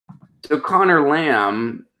So Conor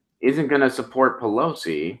Lamb isn't going to support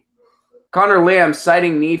Pelosi. Conor Lamb,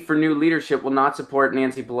 citing need for new leadership, will not support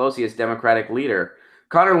Nancy Pelosi as Democratic leader.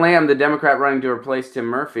 Conor Lamb, the Democrat running to replace Tim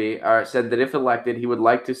Murphy, said that if elected, he would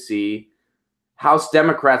like to see House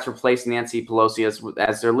Democrats replace Nancy Pelosi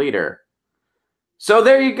as their leader. So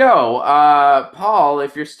there you go. Paul,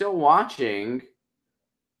 if you're still watching,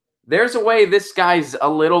 there's a way this guy's a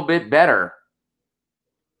little bit better.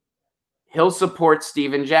 He'll support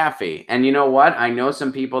Stephen Jaffe. And you know what? I know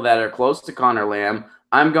some people that are close to Conor Lamb.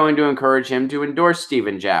 I'm going to encourage him to endorse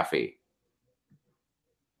Stephen Jaffe.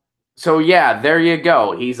 So yeah, there you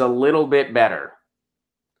go. He's a little bit better.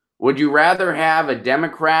 Would you rather have a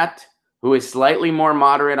Democrat who is slightly more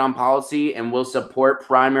moderate on policy and will support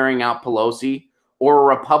primarying out Pelosi, or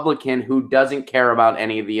a Republican who doesn't care about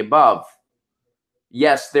any of the above?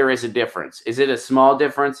 Yes, there is a difference. Is it a small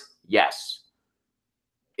difference? Yes.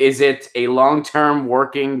 Is it a long-term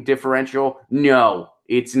working differential? No,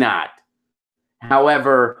 it's not.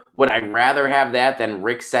 However, would I rather have that than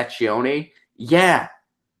Rick Secchione? Yeah.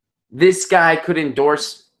 This guy could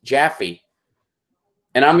endorse Jaffe.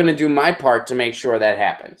 And I'm going to do my part to make sure that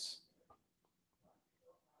happens.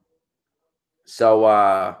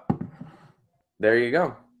 So, there you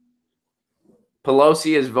go.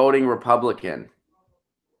 Pelosi is voting Republican.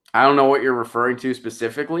 I don't know what you're referring to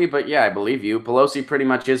specifically, but yeah, I believe you. Pelosi pretty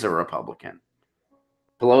much is a Republican.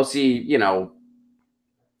 Pelosi, you know,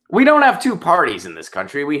 we don't have two parties in this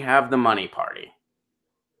country. We have the money party.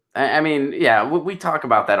 I mean, yeah, we talk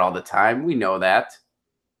about that all the time. We know that.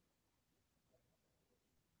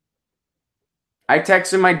 I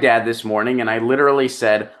texted my dad this morning and I literally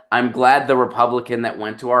said, I'm glad the Republican that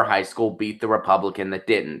went to our high school beat the Republican that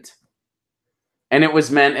didn't. And it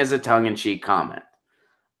was meant as a tongue-in-cheek comment.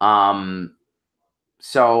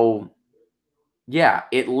 So yeah,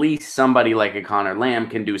 at least somebody like a Conor Lamb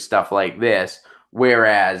can do stuff like this.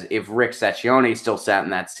 Whereas if Rick Secchione still sat in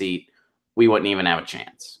that seat, we wouldn't even have a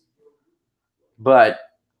chance. But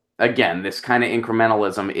again, this kind of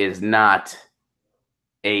incrementalism is not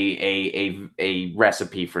a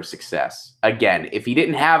recipe for success. Again, if he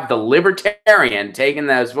didn't have the libertarian taking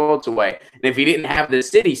those votes away, and if he didn't have the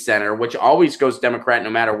city center, which always goes Democrat no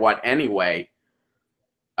matter what anyway,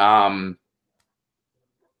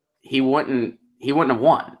 he wouldn't have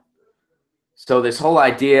won. So this whole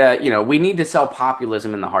idea, you know, we need to sell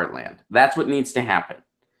populism in the heartland. That's what needs to happen.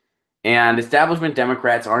 And establishment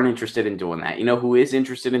Democrats aren't interested in doing that. You know who is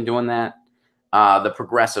interested in doing that? The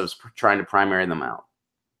progressives trying to primary them out.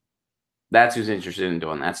 That's who's interested in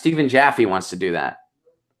doing that. Stephen Jaffe wants to do that.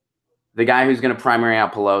 The guy who's going to primary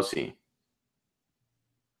out Pelosi.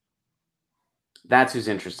 That's who's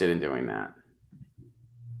interested in doing that.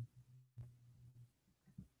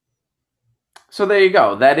 So there you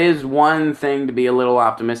go. That is one thing to be a little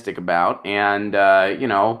optimistic about. And, you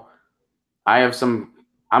know, I have some,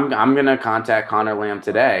 I'm going to contact Conor Lamb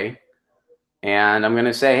today. And I'm going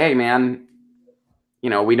to say, hey, man, you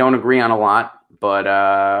know, we don't agree on a lot,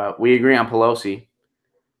 but we agree on Pelosi.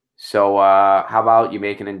 So how about you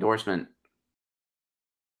make an endorsement?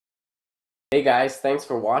 Hey guys, thanks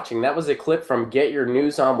for watching. That was a clip from Get Your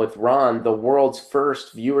News On with Ron, the world's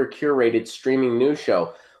first viewer-curated streaming news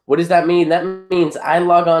show. What does that mean? That means I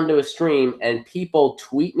log on to a stream and people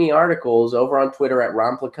tweet me articles over on Twitter at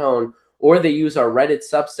Ron Placone, or they use our Reddit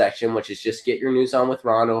subsection, which is just Get Your News On with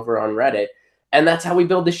Ron over on Reddit. And that's how we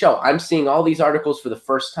build the show. I'm seeing all these articles for the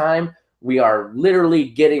first time. We are literally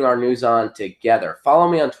getting our news on together.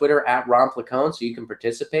 Follow me on Twitter at Ron Placone so you can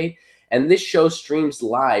participate. And this show streams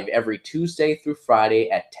live every Tuesday through Friday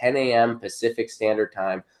at 10 a.m. Pacific Standard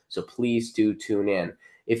Time. So please do tune in.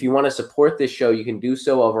 If you want to support this show, you can do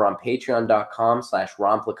so over on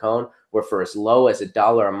patreon.com/Ron Placone, where for as low as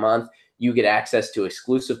 $1 a month, you get access to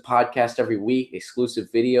exclusive podcasts every week,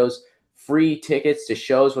 exclusive videos, free tickets to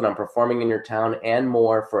shows when I'm performing in your town, and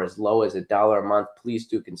more for as low as $1 a month. Please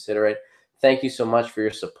do consider it. Thank you so much for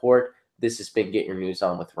your support. This has been Get Your News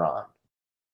On with Ron.